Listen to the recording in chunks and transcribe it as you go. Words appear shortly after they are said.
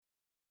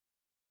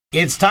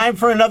It's time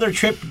for another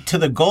trip to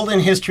the golden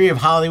history of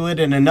Hollywood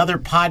and another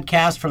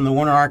podcast from the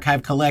Warner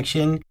Archive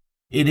Collection.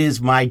 It is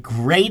my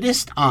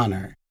greatest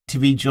honor to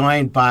be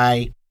joined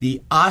by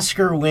the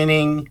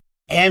Oscar-winning,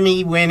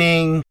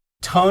 Emmy-winning,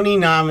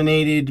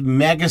 Tony-nominated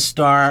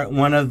megastar,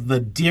 one of the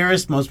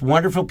dearest, most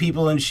wonderful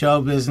people in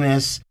show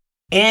business,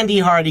 Andy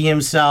Hardy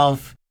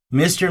himself.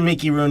 Mr.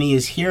 Mickey Rooney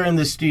is here in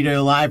the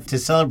studio live to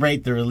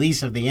celebrate the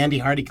release of the Andy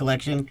Hardy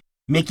collection.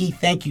 Mickey,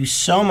 thank you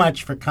so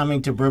much for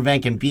coming to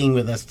Burbank and being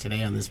with us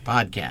today on this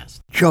podcast.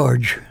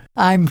 George,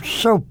 I'm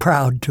so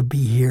proud to be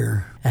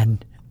here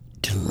and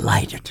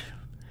delighted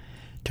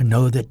to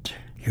know that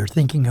you're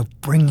thinking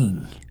of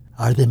bringing,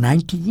 are there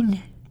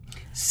 19?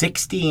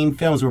 16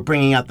 films. We're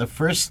bringing out the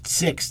first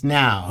 6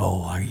 now.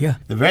 Oh, are you?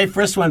 The very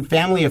first one,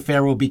 Family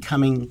Affair, will be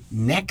coming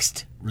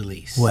next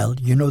release. Well,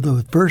 you know,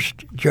 the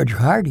first Judge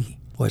Hardy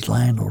was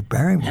Lionel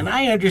Barrymore. And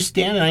I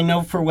understand, and I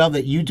know for well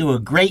that you do a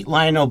great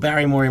Lionel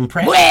Barrymore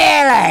impression.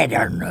 Well, I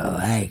don't know.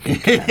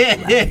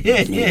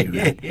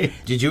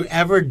 Did you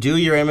ever do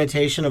your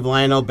imitation of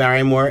Lionel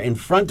Barrymore in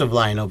front of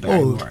Lionel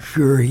Barrymore? Oh,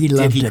 sure, he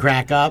loved it. Did he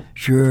crack up?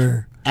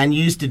 Sure. And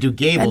you used to do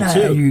Gable,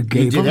 too. You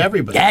did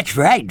everybody. That's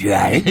right,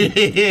 Johnny.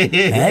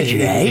 That's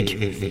right.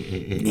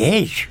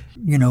 Yes.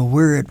 You know,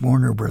 we're at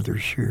Warner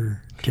Brothers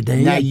here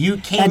today. Now, you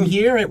came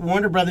here at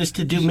Warner Brothers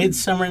to do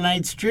Midsummer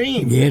Night's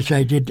Dream. Yes,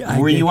 I did.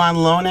 Were you on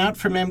loan out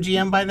from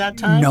MGM by that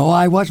time? No,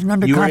 I wasn't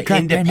under contract. You were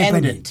independent. To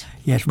anybody.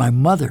 Yes, my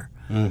mother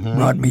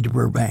brought me to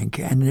Burbank,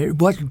 and it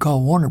wasn't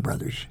called Warner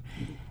Brothers.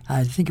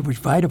 I think it was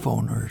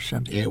Vitaphone or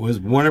something. It was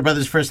Warner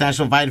Brothers First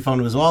National Vitaphone.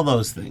 It was all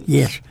those things.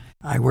 Yes.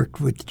 I worked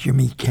with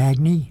Jimmy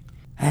Cagney,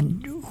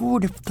 and who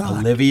would have thought?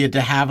 Olivia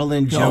de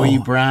Havilland, Joey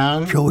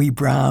Brown. Joey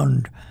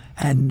Brown,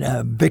 and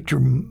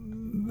Victor...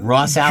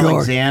 Ross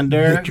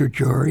Alexander. Victor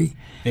Jory.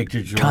 And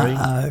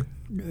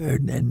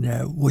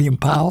William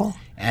Powell.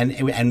 And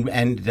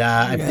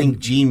I think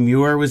Gene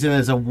Muir was in it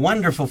as a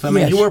wonderful film.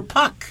 Yes. And you were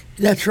Puck.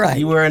 That's right.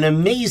 You were an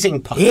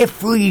amazing Puck.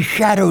 If we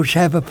shadows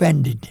have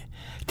offended,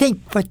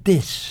 think but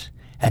this,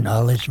 and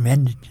all is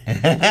mended,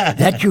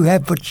 that you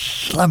have but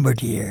slumbered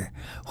here,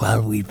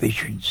 while we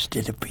visions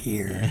did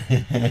appear.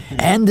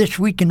 And this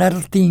we cannot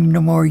theme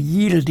no more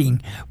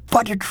yielding,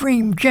 but a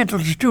dream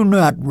gentles do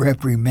not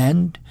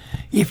reprimand.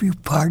 If you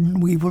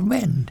pardon, we will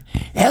mend,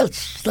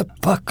 else the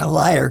Puck a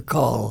liar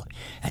call.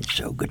 And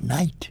so good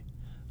night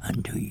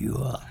unto you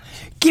all.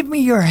 Give me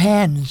your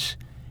hands,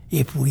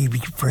 if we be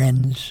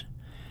friends,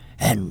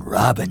 and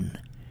Robin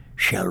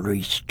shall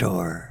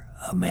restore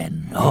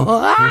amen.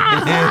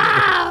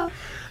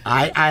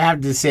 I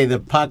have to say, the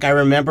Puck, I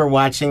remember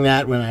watching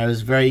that when I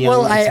was very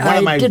young.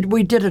 Well,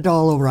 we did it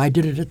all over. I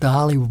did it at the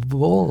Hollywood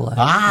Bowl.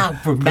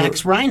 For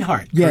Max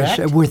Reinhardt, yes,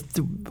 correct?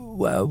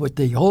 With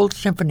the whole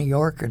symphony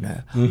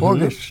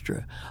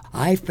orchestra.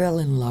 I fell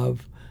in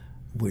love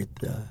with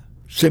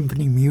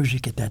symphony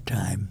music at that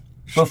time.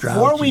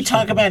 Before we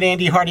talk about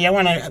Andy Hardy, I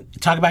want to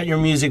talk about your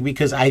music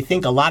because I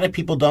think a lot of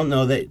people don't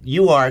know that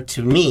you are,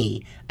 to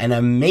me, an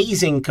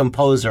amazing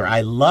composer.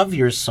 I love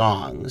your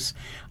songs.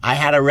 I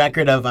had a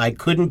record of I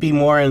Couldn't Be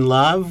More in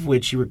Love,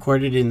 which you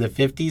recorded in the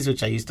 50s,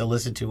 which I used to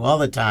listen to all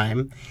the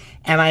time.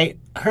 And I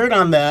heard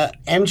on the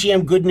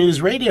MGM Good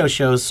News radio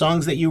shows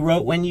songs that you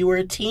wrote when you were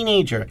a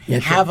teenager.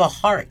 Yes, Have a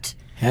Heart.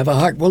 Have a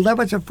Heart. Well, that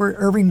was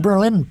Irving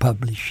Berlin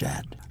published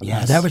that.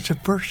 Yes. That was the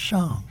first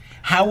song.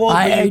 How old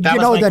were you? That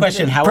was my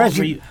question. How old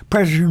were you?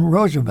 President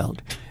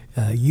Roosevelt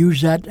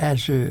used that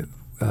as a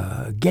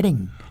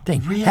getting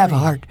thing. Really? Have a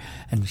heart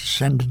and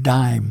send a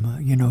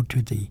dime,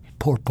 to the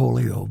poor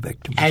polio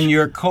victims. And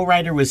your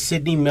co-writer was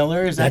Sidney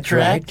Miller, is that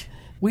correct?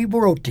 Right. We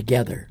wrote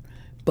together,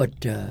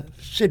 but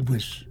Sid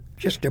was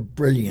just a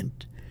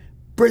brilliant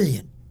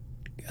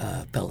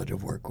fellow to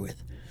work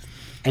with.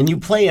 And you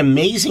play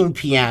amazing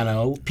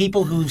piano.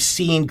 People who've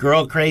seen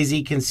Girl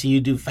Crazy can see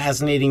you do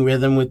fascinating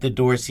rhythm with the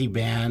Dorsey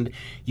Band.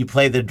 You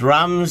play the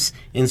drums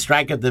in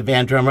Strike Up the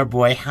Van Drummer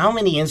Boy. How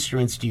many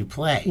instruments do you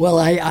play? Well,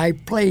 I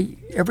play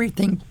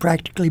everything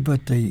practically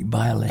but the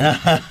violin.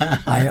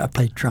 I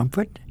play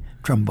trumpet,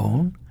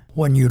 trombone.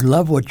 When you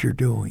love what you're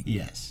doing,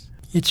 yes,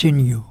 it's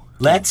in you.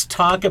 Let's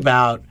talk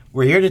about,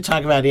 we're here to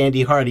talk about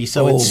Andy Hardy.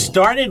 So It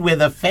started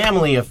with A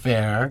Family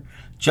Affair,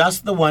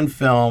 just the one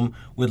film,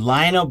 with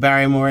Lionel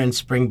Barrymore and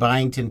Spring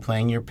Byington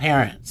playing your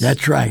parents.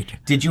 That's right.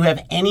 Did you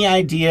have any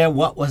idea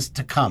what was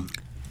to come?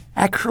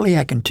 Actually,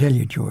 I can tell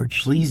you,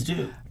 George. Please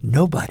do.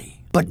 Nobody,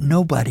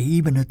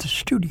 even at the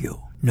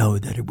studio, know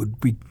that it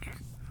would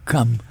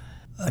become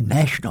a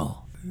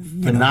national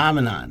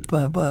phenomenon.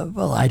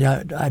 Well, I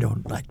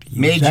don't like to use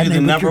Made that. You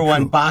the number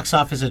one box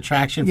office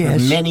attraction for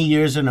many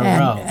years in a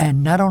row.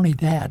 And not only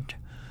that,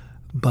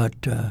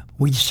 but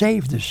we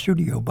saved the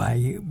studio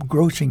by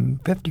grossing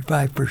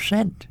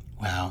 55%.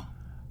 Wow.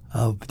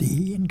 Of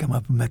the income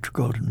of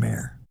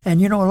Metro-Goldwyn-Mayer. And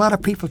a lot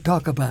of people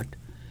talk about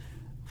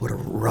what a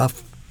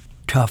rough,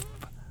 tough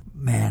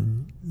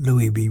man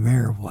Louis B.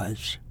 Mayer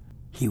was.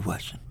 He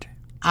wasn't.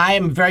 I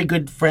am very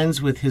good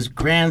friends with his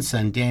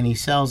grandson, Danny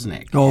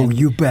Selznick. Oh,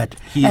 you bet.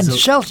 And he's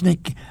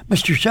Selznick,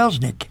 Mr.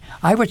 Selznick,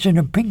 I was in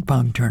a ping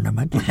pong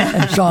tournament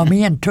and saw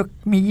me and took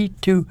me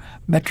to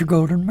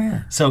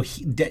Metro-Goldwyn-Mayer. So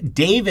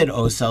David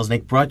O.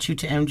 Selznick brought you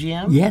to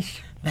MGM? Yes.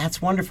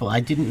 That's wonderful.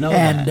 I didn't know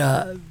And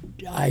that.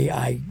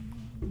 I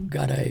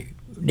got an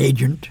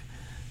agent.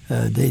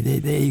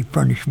 They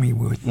furnished me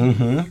with,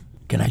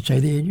 can I say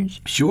the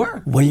agents?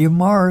 Sure. William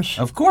Morris.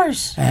 Of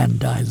course.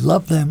 And I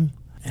love them.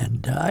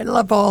 And I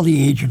love all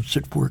the agents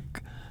that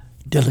work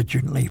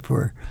diligently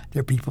for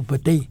their people.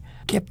 But they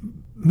kept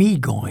me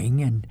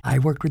going, and I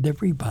worked with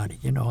everybody.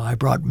 You know, I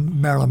brought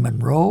Marilyn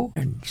Monroe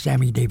and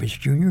Sammy Davis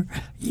Jr.,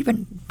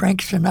 even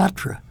Frank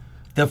Sinatra.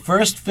 The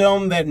first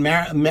film that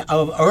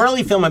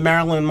early film of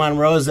Marilyn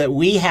Monroe's that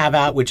we have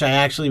out, which I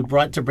actually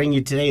brought to bring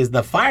you today, is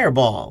The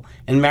Fireball.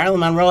 And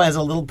Marilyn Monroe has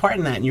a little part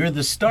in that, and you're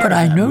the star. But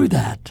I knew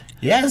that.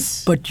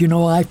 Yes. But, you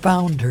know, I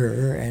found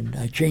her, and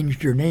I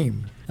changed her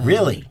name.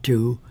 Really?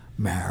 To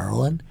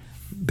Marilyn,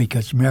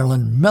 because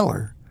Marilyn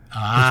Miller.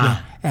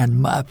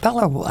 And a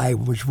fellow I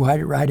was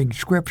writing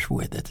scripts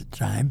with at the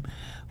time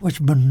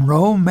was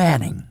Monroe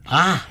Manning.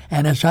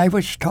 And as I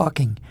was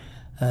talking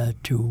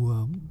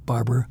to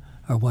Barbara,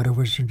 or what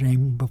was her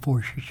name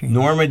before she changed?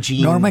 Norma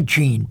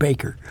Jean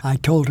Baker. I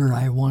told her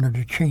I wanted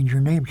to change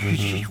her name. She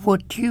said,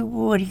 what do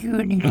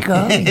you need to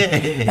call me?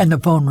 And the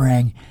phone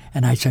rang,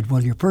 and I said,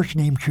 well, your first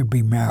name should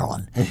be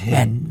Marilyn.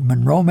 And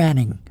Monroe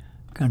Manning.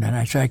 And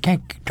I said, I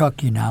can't talk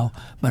to you now,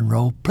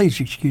 Monroe. Please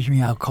excuse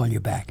me, I'll call you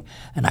back.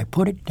 And I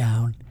put it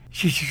down.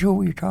 She said, who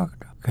were you talking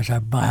to? Because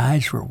my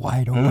eyes were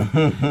wide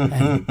open.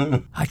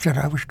 And I said,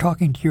 I was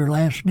talking to your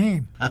last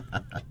name.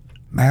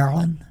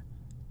 Marilyn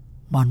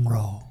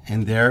Monroe.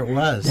 And there it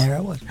was. There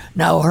it was.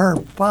 Now, her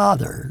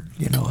father,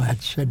 you know,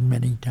 had said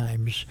many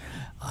times,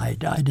 I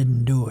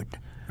didn't do it.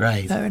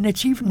 Right. And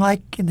it's even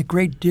like in the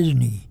Great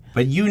Disney.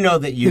 But you know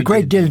that you The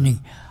Great Disney.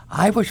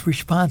 I was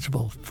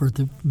responsible for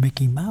the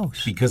Mickey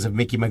Mouse. Because of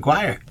Mickey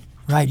McGuire.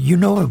 Right, you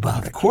know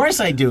about it. Of course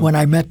I do. When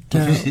I met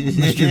Mr.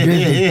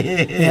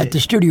 Disney at the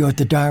studio, at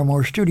the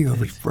Darmore studio, it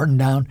was run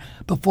down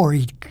before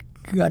he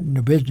got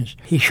into business.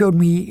 He showed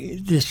me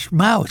this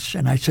mouse,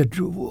 and I said,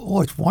 oh,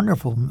 it's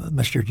wonderful,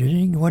 Mr.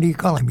 Disney. What do you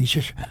call him? He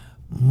says,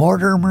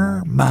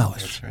 Mortimer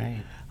Mouse. That's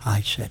right.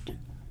 I said,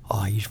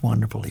 oh, he's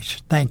wonderful. He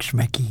said, thanks,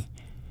 Mickey.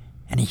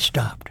 And he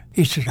stopped.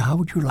 He said, how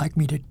would you like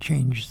me to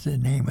change the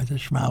name of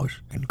this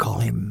mouse and call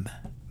him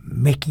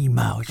Mickey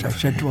Mouse? I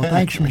said, well,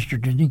 thanks, Mr.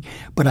 Disney,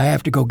 but I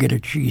have to go get a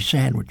cheese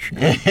sandwich.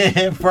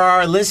 For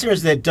our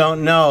listeners that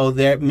don't know,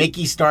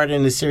 Mickey starred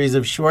in a series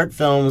of short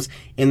films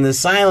in the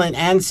silent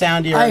and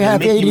sound era. I have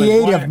Mickey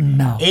 88 McGuire. of them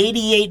now.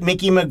 88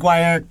 Mickey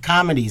McGuire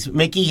comedies.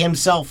 Mickey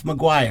himself,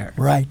 McGuire.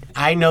 Right.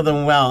 I know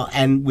them well.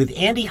 And with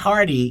Andy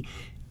Hardy,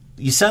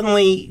 you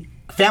suddenly...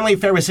 Family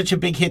Affair was such a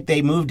big hit,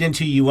 they moved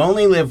into You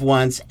Only Live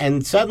Once,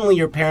 and suddenly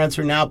your parents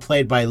are now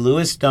played by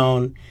Louis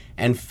Stone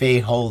and Faye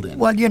Holden.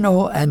 Well, you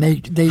know, and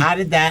they How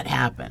did that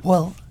happen?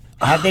 well,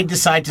 How did they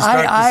decide to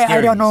start the I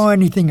series? don't know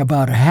anything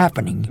about it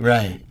happening,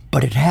 Right.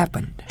 but it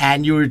happened.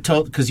 And you were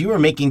told, because you were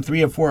making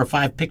 3 or 4 or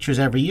 5 pictures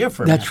every year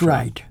for That's Metro.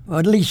 right. Well,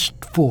 at least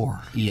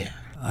 4. Yeah.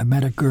 I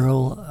met a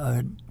girl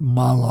at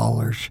Ma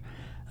Lawler's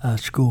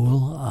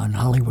school on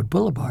Hollywood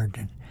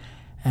Boulevard,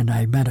 and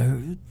I met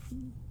a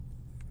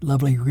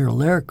lovely girl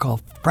there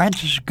called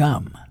Frances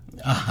Gum.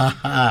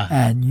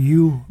 And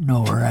you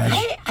know her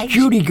as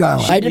Judy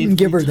Garland. I didn't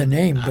give her the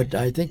name, but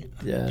I think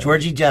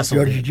Georgie Jessel.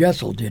 Georgie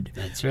Jessel did.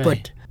 That's right.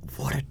 But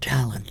what a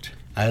talent.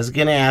 I was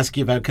going to ask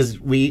you about, because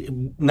we,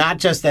 not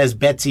just as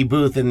Betsy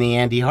Booth in the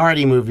Andy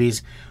Hardy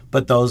movies,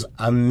 but those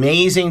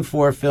amazing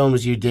 4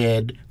 films you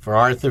did for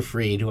Arthur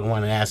Freed, who I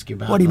want to ask you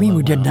about. What do you mean?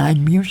 We did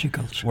 9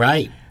 musicals.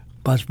 Right.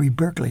 Busby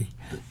Berkeley,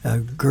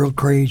 Girl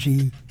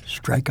Crazy,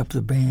 Strike Up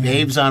the Band.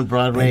 Babes on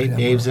Broadway,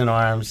 Babes in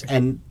Arms.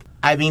 And,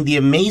 I mean, the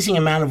amazing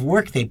amount of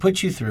work they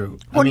put you through.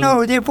 Well,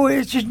 no, therefore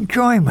it's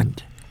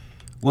enjoyment.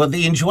 Well,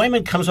 the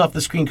enjoyment comes off the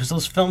screen because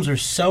those films are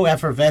so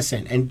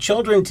effervescent. And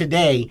children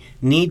today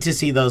need to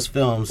see those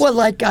films. Well,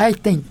 like I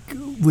think,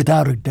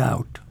 without a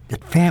doubt,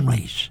 that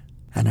families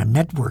and a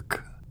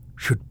network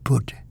should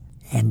put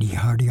Andy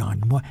Hardy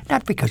on.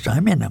 Not because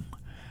I'm in them,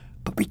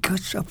 but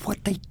because of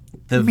what they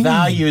The mean.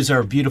 values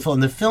are beautiful,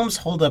 and the films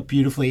hold up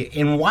beautifully.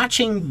 In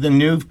watching the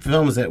new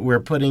films that we're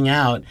putting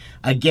out,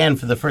 again,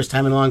 for the first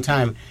time in a long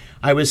time,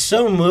 I was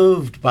so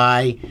moved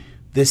by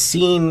the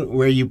scene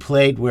where you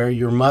played where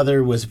your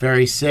mother was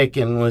very sick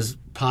and was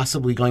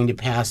possibly going to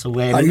pass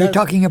away. Are you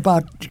talking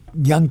about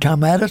young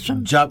Tom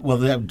Edison? Well,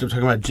 they're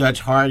talking about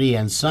Judge Hardy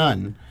and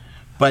Son.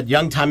 But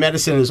Young Tom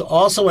Edison is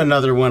also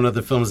another one of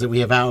the films that we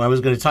have out. I was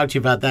going to talk to you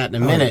about that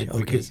in a minute.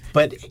 Okay.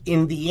 But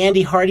in the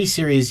Andy Hardy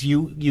series,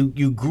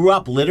 you grew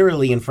up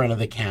literally in front of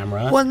the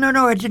camera. Well,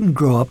 no, I didn't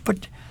grow up,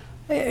 but,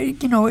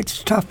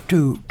 it's tough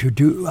to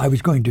do. I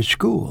was going to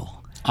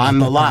school. On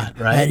the lot,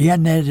 right?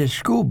 And there's a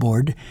school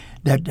board,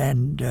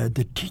 and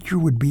the teacher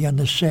would be on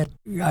the set.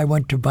 I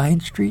went to Vine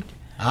Street,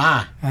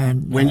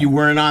 And when you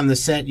weren't on the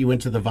set, you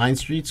went to the Vine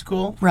Street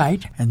School?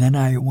 Right. And then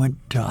I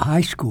went to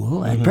high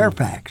school at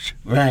Fairfax.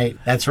 Right.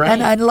 That's right.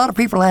 And a lot of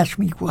people ask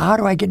me, well, how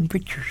do I get in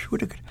pictures?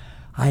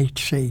 I'd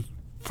say,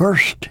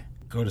 first,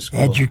 go to school.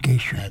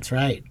 Education. That's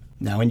right.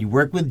 Now, when you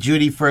work with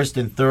Judy first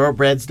in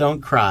Thoroughbreds Don't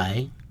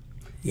Cry,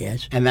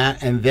 yes, and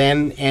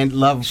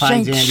Love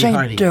Finds Andy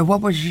Hardy.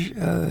 What was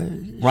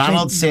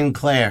Ronald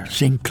Sinclair?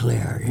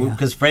 Sinclair, yeah.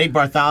 Because Freddie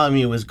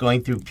Bartholomew was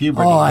going through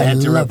puberty. Oh, they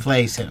had to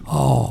replace him.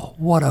 Oh,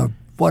 what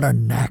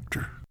an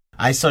actor!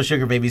 I saw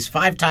Sugar Babies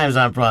 5 times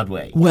on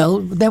Broadway. Well,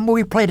 then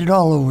we played it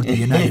all over the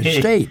United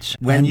States.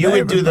 When you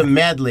would do the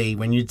medley,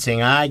 when you'd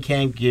sing "I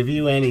Can't Give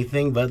You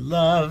Anything But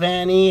Love,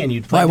 Annie," and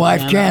you'd play my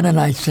wife Jan and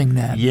I sing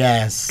that.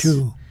 Yes,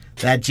 too.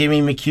 That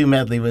Jimmy McHugh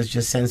medley was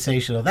just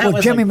sensational. That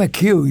was Jimmy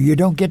McHugh, you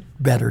don't get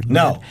better than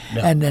that.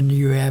 No. And then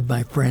you have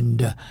my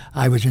friend,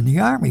 I was in the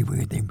Army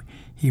with him.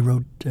 He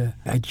wrote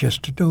I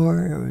Just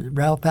Adore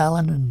Ralph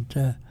Allen,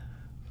 and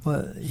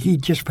he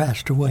just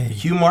passed away.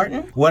 Hugh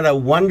Martin? What a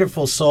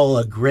wonderful soul,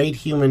 a great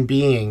human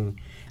being.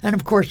 And,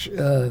 of course,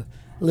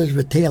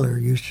 Elizabeth Taylor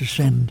used to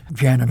send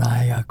Jan and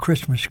I a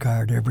Christmas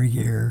card every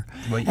year.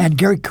 And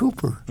Gary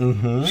Cooper,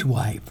 his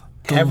wife.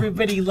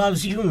 Everybody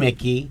loves you,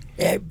 Mickey.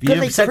 Billy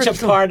You're such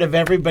Crystal, a part of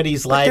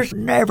everybody's life.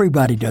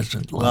 Everybody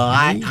doesn't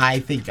love me. I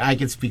think I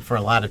can speak for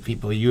a lot of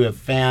people. You have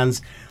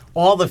fans.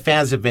 All the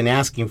fans have been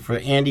asking for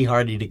Andy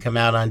Hardy to come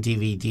out on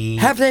DVD.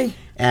 Have they?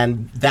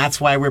 And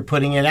that's why we're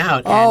putting it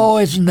out.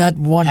 Isn't that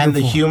wonderful? And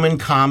the Human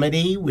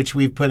Comedy, which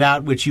we've put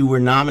out, which you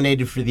were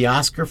nominated for the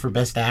Oscar for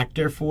Best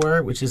Actor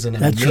for, which is an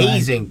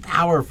amazing,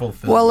 powerful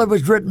film. Well, it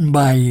was written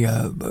by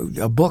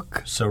a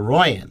book.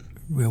 Saroyan.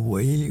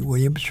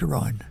 William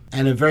Saroyan.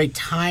 And a very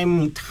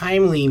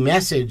timely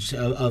message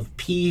of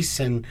peace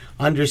and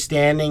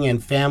understanding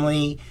and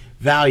family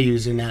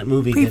values in that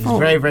movie. It's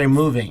very, very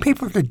moving.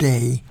 People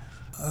today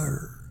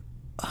are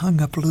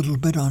hung up a little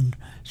bit on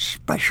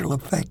special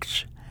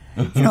effects.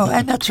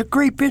 And that's a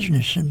great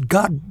business, and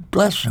God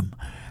bless them,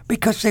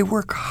 because they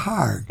work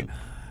hard.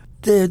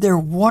 They're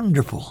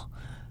wonderful.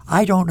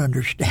 I don't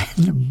understand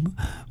them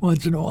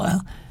once in a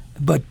while,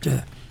 but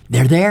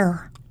they're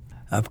there.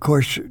 Of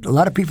course, a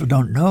lot of people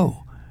don't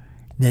know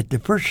that the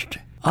first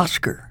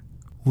Oscar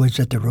was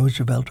at the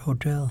Roosevelt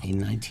Hotel in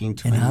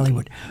 1920 in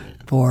Hollywood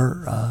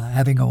for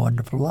Having a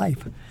Wonderful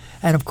Life.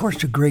 And, of course,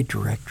 the great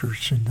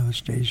directors in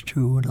those days,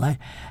 too, and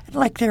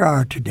like there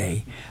are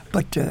today.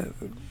 But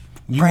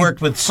you worked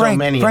with so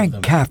many of them.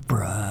 Frank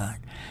Capra,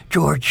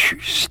 George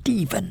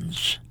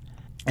Stevens.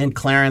 And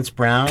Clarence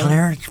Brown.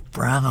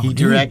 He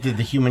directed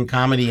the Human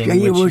Comedy,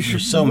 in which you're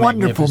so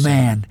wonderful magnificent.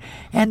 Man.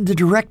 And the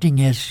directing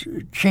has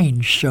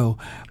changed so.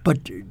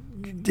 But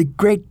the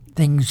great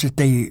things that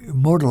they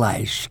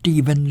immortalized,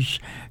 Stevens'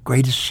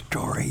 greatest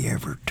story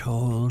ever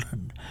told.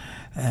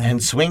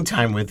 And Swing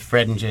Time with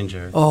Fred and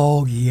Ginger.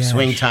 Oh, yes.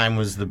 Swing Time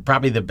was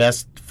probably the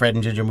best Fred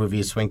and Ginger movie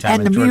is Swing Time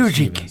and with the George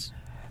music. Stevens.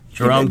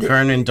 Jerome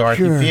Kern and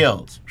Dorothy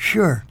Fields.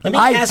 Sure. Let me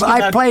ask you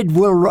I played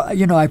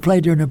I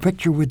played in a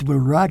picture with Will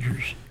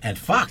Rogers. At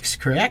Fox,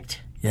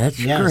 correct?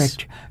 That's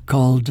correct.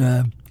 Called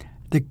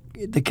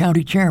the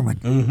County Chairman.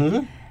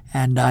 Mm-hmm.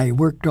 And I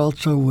worked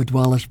also with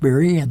Wallace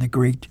Beery and the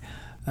great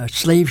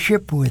Slave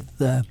Ship with...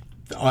 that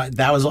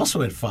was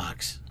also at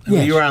Fox.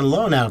 Yes. You were on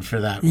loan out for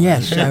that one.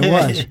 Yes, I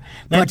was.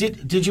 Now,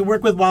 did you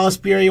work with Wallace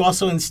Beery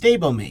also in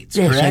Stablemates,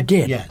 yes, correct? Yes, I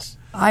did. Yes.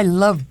 I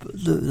love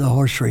the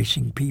horse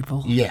racing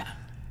people. Yeah.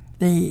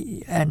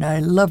 And I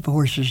love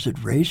horses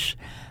that race,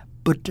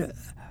 but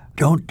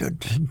don't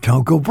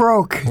go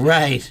broke.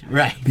 Right.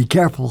 Be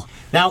careful.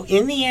 Now,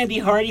 in the Andy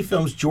Hardy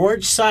films,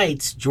 George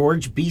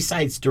B.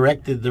 Seitz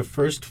directed the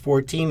first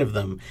 14 of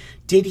them.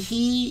 Did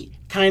he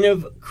kind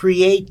of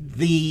create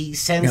the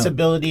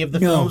sensibility of the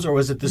films, or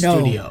was it the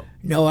studio?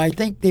 No, I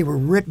think they were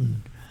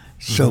written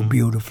so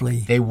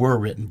beautifully. They were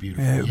written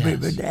beautifully,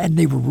 yes. And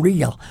they were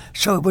real.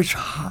 So it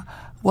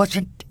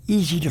wasn't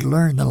easy to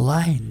learn the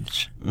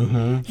lines.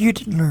 Mm-hmm. You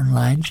didn't learn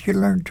lines. You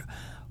learned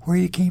where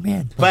you came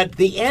in. But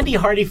the Andy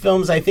Hardy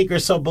films, I think, are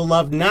so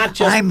beloved, not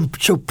just... I'm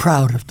so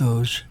proud of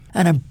those.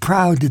 And I'm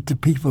proud that the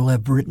people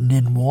have written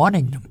in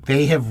wanting them.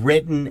 They have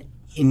written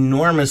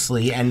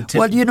enormously.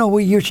 Well,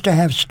 we used to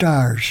have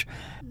stars.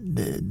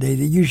 They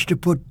used to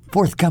put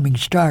forthcoming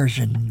stars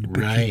in the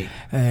picture. Right.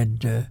 And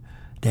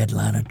they had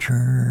Lana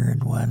Turner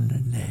in one,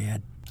 and they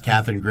had...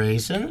 Catherine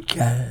Grayson,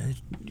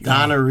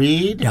 Donna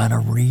Reed,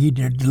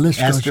 the list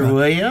Esther goes on.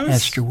 Williams.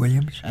 Esther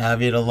Williams. A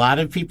lot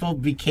of people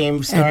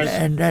became stars.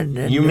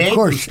 And you made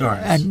them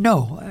stars. And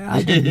no,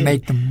 I didn't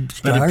make them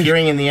stars. But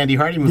appearing in the Andy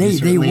Hardy movies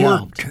certainly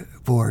worked helped.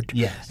 For it.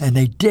 Yes. And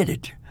they did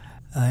it.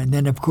 And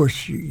then, of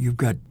course, you've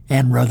got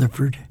Ann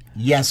Rutherford.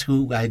 Yes,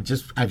 who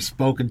I've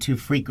spoken to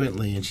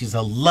frequently, and she's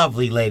a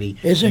lovely lady.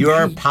 Isn't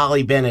You're she?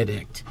 Polly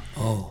Benedict.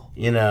 Oh.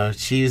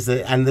 She's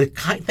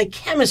the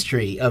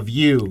chemistry of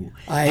you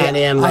and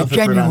Ann I Rutherford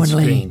on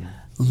genuinely screen.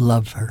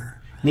 love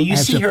her. Now, you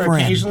as see a her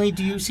friend. occasionally?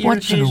 Do you see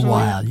Once her occasionally? Once in a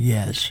while,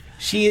 yes.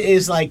 She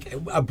is like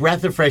a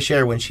breath of fresh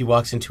air when she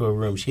walks into a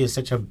room. She has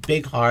such a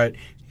big heart.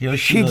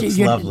 She looks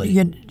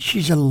lovely.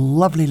 She's a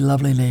lovely,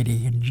 lovely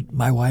lady, and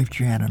my wife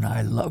Jan and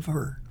I love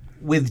her.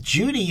 with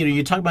Judy,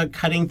 you talk about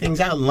cutting things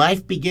out.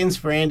 Life Begins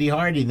for Andy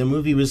Hardy. The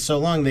movie was so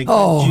long they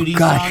cut Judy's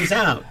songs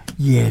out.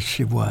 Yes,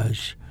 it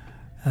was.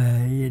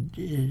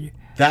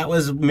 That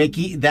was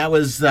Mickey. That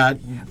was but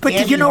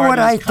Andy you know what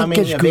I think coming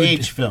is of good?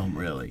 age film,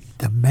 really.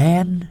 The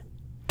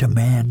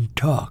man-to-man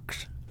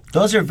talks.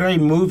 Those are very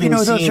moving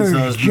scenes.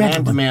 Those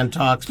man-to-man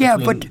talks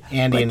between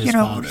Andy and his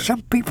father.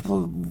 Some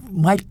people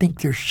might think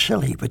they're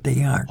silly, but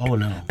they aren't. Oh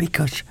no!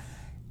 Because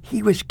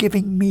he was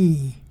giving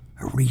me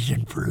a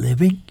reason for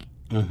living.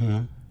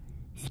 Mm-hmm.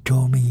 He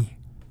told me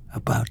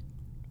about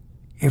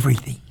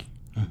everything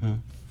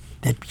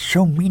that's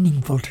so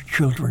meaningful to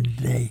children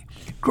today,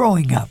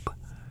 growing up.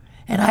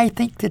 And I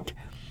think that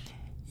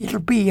it'll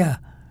be a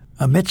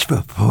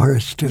mitzvah for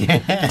us to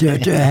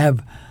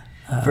have.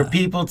 For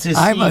people to see.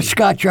 I'm a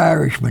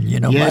Scotch-Irishman,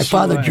 Yes, My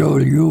father, you are. Joe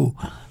Liu,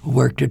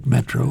 worked at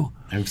Metro.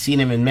 I've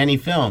seen him in many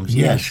films,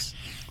 yes.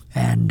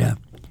 And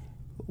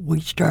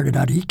we started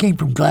out, he came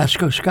from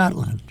Glasgow,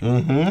 Scotland.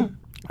 Mm-hmm.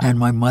 And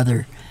my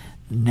mother,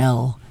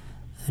 Nell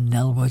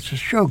was a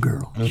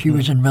showgirl. Mm-hmm. She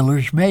was in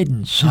Miller's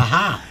Maidens.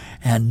 Aha!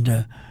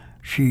 And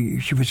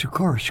she was a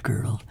chorus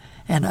girl.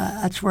 And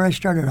that's where I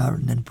started out.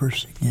 And then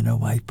first thing,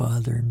 my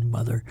father and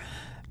mother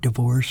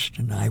divorced,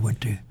 and I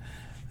went to...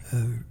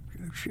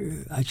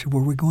 I said,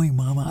 where are we going,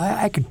 Mama?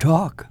 I could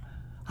talk.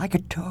 I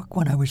could talk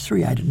when I was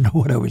 3. I didn't know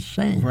what I was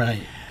saying.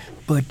 Right.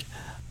 But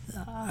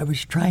I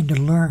was trying to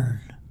learn.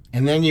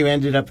 And then you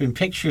ended up in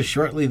pictures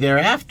shortly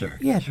thereafter.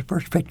 Yes, the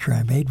first picture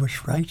I made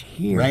was right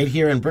here. Right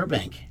here in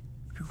Burbank.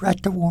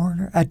 At the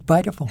Warner, at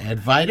Vitaphone. At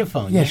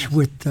Vitaphone, yes.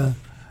 With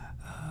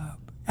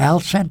Al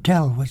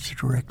Santel was the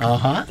director.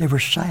 Uh-huh. They were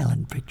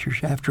silent pictures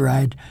after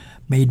I'd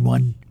made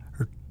 1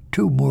 or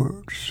 2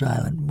 more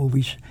silent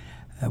movies.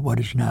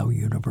 What is now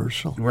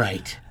Universal.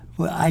 Right.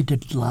 Well, I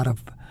did a lot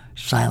of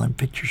silent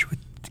pictures with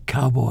the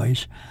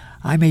Cowboys.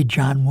 I made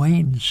John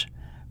Wayne's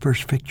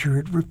first picture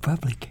at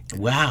Republic.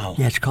 Wow.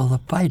 Yeah, it's called The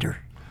Fighter.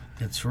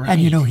 That's right.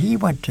 And, he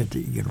went to the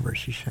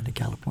University of Southern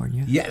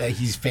California. Yeah,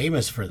 he's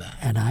famous for that.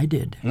 And I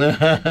did.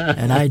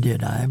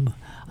 I'm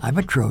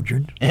a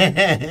Trojan.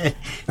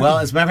 Well,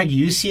 as a matter of fact,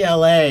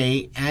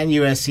 UCLA and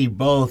USC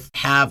both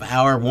have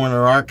our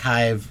Warner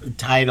Archive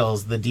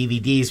titles, the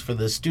DVDs for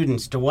the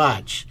students to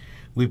watch.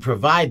 We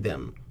provide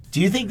them. Do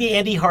you think the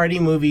Andy Hardy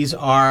movies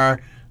are...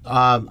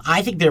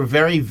 I think they're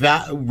very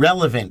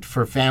relevant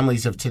for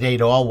families of today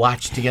to all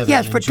watch together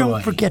Yes, and but enjoy.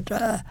 don't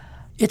forget,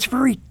 it's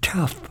very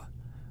tough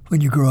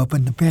when you grow up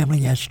and the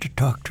family has to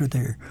talk to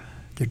their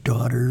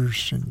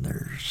daughters and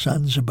their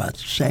sons about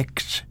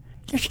sex.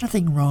 There's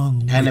nothing wrong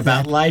with that. And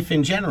about life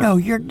in general. No,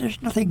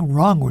 there's nothing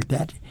wrong with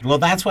that. Well,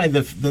 that's why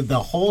the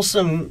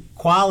wholesome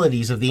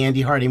qualities of the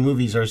Andy Hardy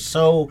movies are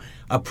so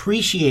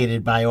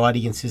appreciated by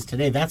audiences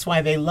today. That's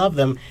why they love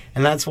them,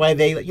 and that's why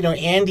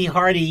Andy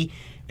Hardy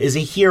is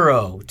a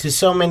hero to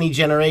so many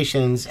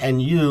generations,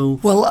 and you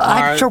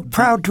I'm so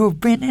proud to have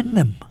been in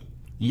them.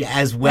 Yeah,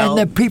 as well.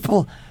 And the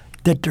people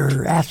that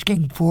are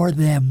asking for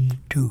them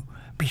to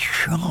be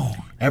shown.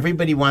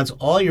 Everybody wants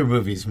all your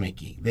movies,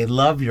 Mickey. They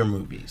love your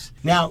movies.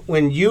 Now,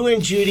 when you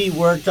and Judy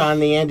worked on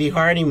the Andy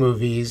Hardy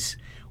movies,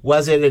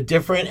 was it a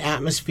different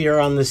atmosphere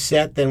on the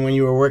set than when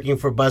you were working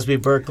for Busby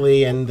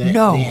Berkeley and the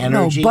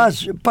energy?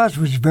 No, Buzz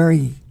was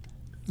very...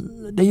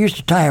 They used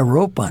to tie a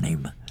rope on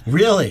him.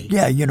 Really?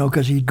 Yeah,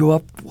 because he'd go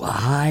up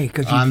high.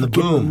 On the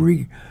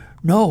boom?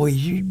 No,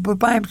 he'd be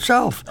by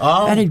himself.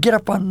 Oh. And he'd get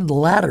up on the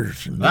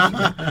ladders.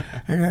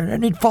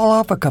 And he'd fall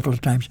off a couple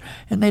of times.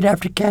 And they'd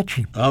have to catch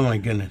him. Oh, my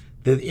goodness.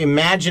 The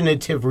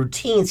imaginative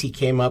routines he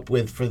came up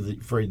with for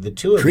the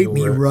two of you Treat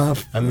me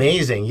rough.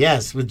 Amazing,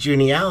 yes, with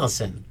Junie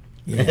Allison.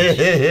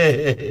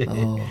 Yes.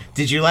 Oh.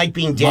 Did you like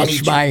being Danny?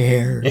 Much my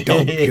hair.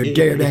 Don't you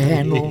dare to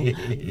handle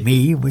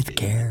me with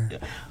care.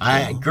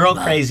 Girl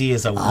Crazy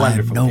is a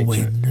wonderful I'm no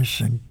picture.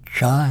 innocent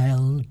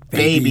child,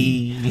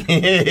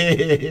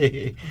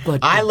 baby.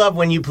 But I love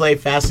when you play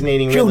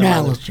Fascinating June Rhythm.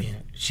 Allison.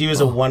 She was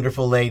a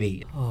wonderful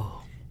lady.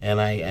 Oh.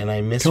 And I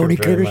miss Tony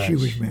her very Curtis, much. she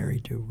was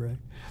married to, right?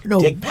 No,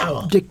 Dick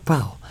Powell. Dick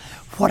Powell.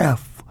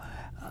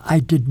 I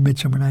did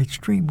Midsummer Night's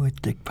Dream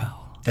with Dick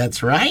Powell.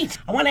 That's right.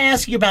 I want to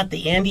ask you about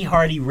the Andy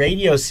Hardy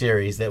radio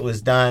series that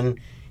was done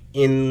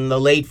in the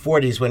late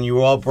 40s when you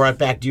were all brought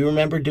back. Do you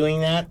remember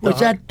doing that? Was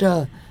that...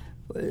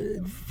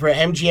 for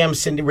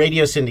MGM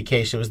radio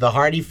syndication. It was the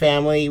Hardy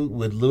family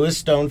with Louis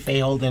Stone, Fay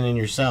Holden, and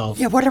yourself.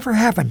 Yeah, whatever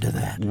happened to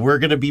that? We're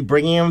going to be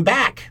bringing them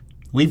back.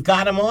 We've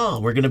got them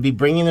all. We're going to be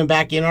bringing them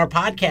back in our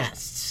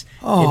podcasts.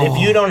 Oh. And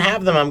if you don't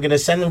have them, I'm going to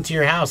send them to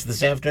your house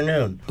this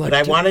afternoon. But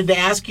I wanted to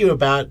ask you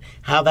about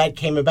how that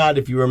came about,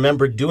 if you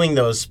remember doing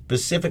those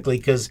specifically,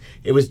 because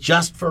it was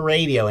just for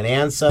radio. And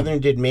Ann Southern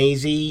did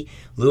Maisie,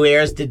 Lou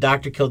Ayres did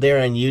Dr. Kildare,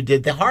 and you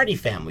did the Hardy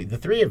family, the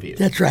three of you.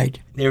 That's right.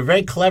 They were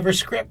very clever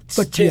scripts,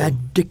 But too. you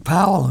had Dick The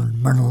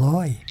and Myrna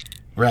Loy.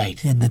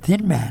 Right. And the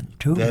Thin Man,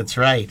 too. That's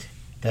right.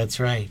 That's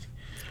right.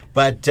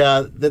 But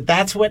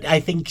that's what I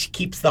think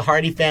keeps the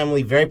Hardy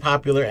family very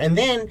popular. And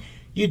then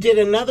you did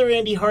another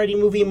Andy Hardy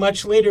movie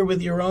much later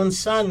with your own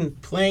son,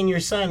 playing your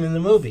son in the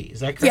movie. Is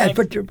that correct?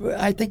 Yeah, but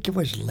I think it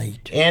was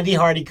late. Andy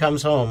Hardy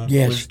Comes Home.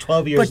 Yes. It was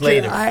 12 years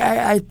later.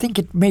 I think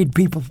it made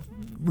people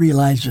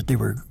realize that they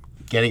were...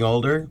 Getting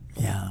older?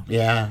 Yeah.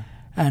 Yeah.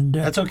 And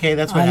that's okay.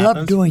 That's what I happens.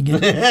 love doing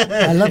it.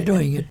 I love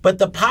doing it. But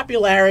the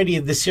popularity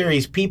of the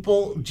series,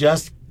 people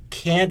just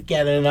can't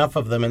get enough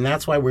of them, and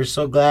that's why we're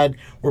so glad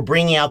we're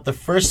bringing out the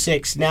first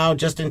 6 now,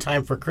 just in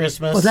time for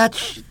Christmas. Well,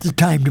 that's the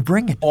time to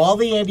bring it. All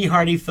the Andy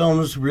Hardy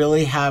films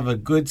really have a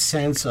good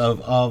sense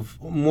of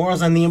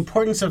morals and the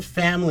importance of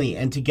family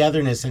and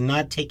togetherness and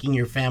not taking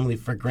your family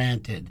for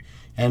granted,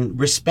 and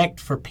respect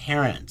for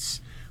parents,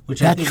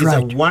 which I think is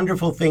a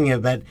wonderful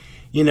thing. That,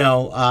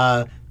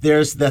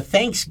 there's the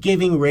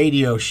Thanksgiving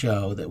radio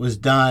show that was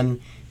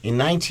done in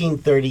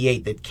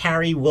 1938 that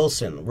Carrie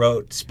Wilson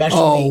wrote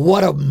specially. Oh,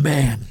 what a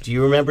man. Do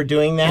you remember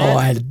doing that? Oh,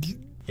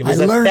 it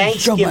was I a learned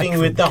Thanksgiving so much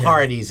with the from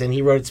Hardys, and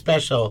he wrote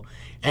special.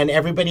 And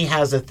everybody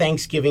has a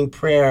Thanksgiving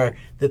prayer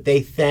that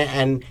they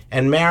and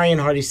Marion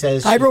Hardy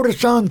says, I wrote a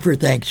song for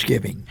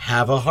Thanksgiving.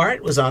 Have a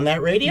Heart was on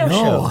that radio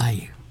show.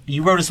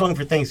 You wrote a song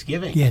for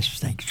Thanksgiving? Yes,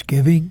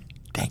 Thanksgiving,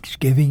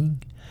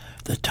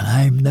 the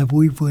time that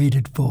we've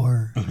waited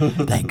for.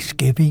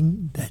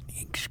 Thanksgiving,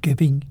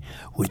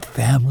 with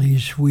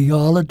families we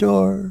all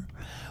adore.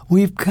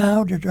 We've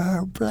counted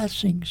our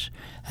blessings,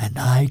 and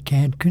I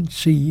can't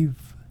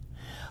conceive.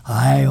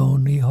 I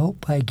only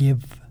hope I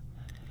give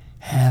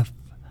half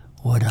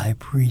what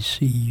I've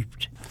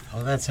received.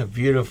 Oh, that's a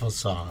beautiful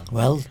song.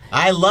 Well,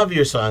 I love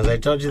your songs. I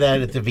told you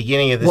that at the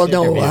beginning of this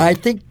interview. Well, no, I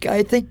think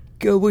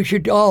we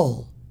should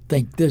all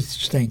think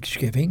this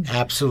Thanksgiving.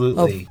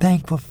 Absolutely.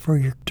 Thankful for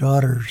your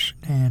daughters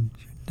and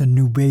the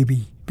new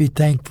baby. Be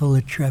thankful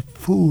that you have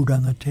food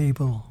on the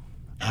table.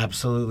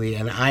 Absolutely.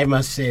 And I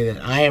must say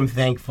that I am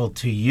thankful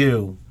to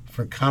you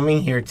for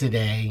coming here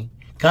today,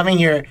 coming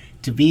here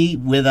to be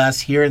with us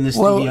here in the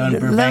studio in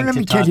Burbank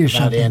to talk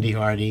about Andy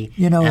Hardy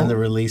and the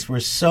release. We're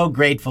so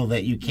grateful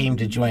that you came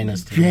to join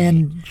us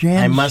today.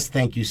 I must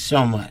thank you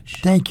so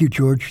much. Thank you,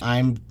 George.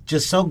 I'm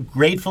just so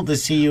grateful to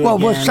see you again.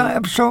 Well,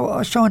 I'm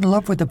so in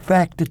love with the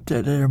fact that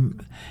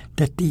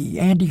the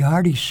Andy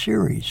Hardy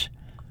series,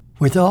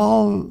 with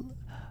all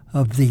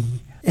of the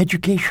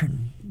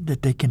education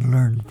that they can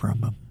learn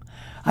from him.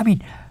 I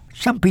mean,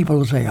 some people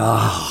will say,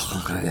 well,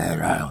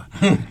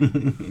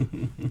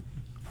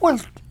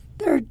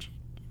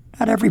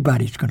 not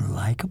everybody's going to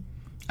like them.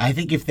 I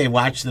think if they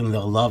watch them,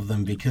 they'll love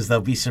them because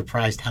they'll be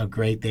surprised how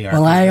great they are.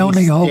 Well, I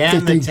only hope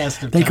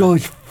that they go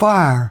as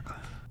far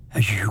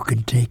as you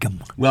can take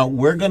them. Well,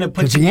 we're going to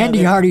put together... Because the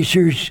Andy Hardy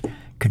series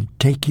can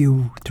take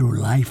you through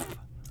life.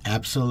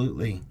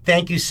 Absolutely.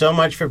 Thank you so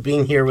much for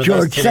being here with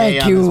us today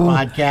on this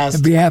podcast.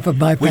 On behalf of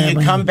my family.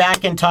 Will you come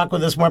back and talk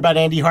with us more about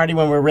Andy Hardy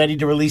when we're ready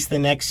to release the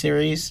next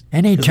series?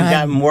 Anytime. We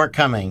got more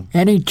coming.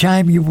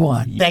 Anytime you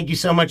want. Thank you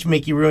so much,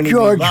 Mickey Rooney.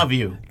 We love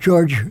you.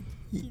 George,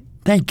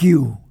 thank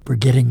you for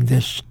getting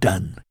this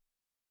done.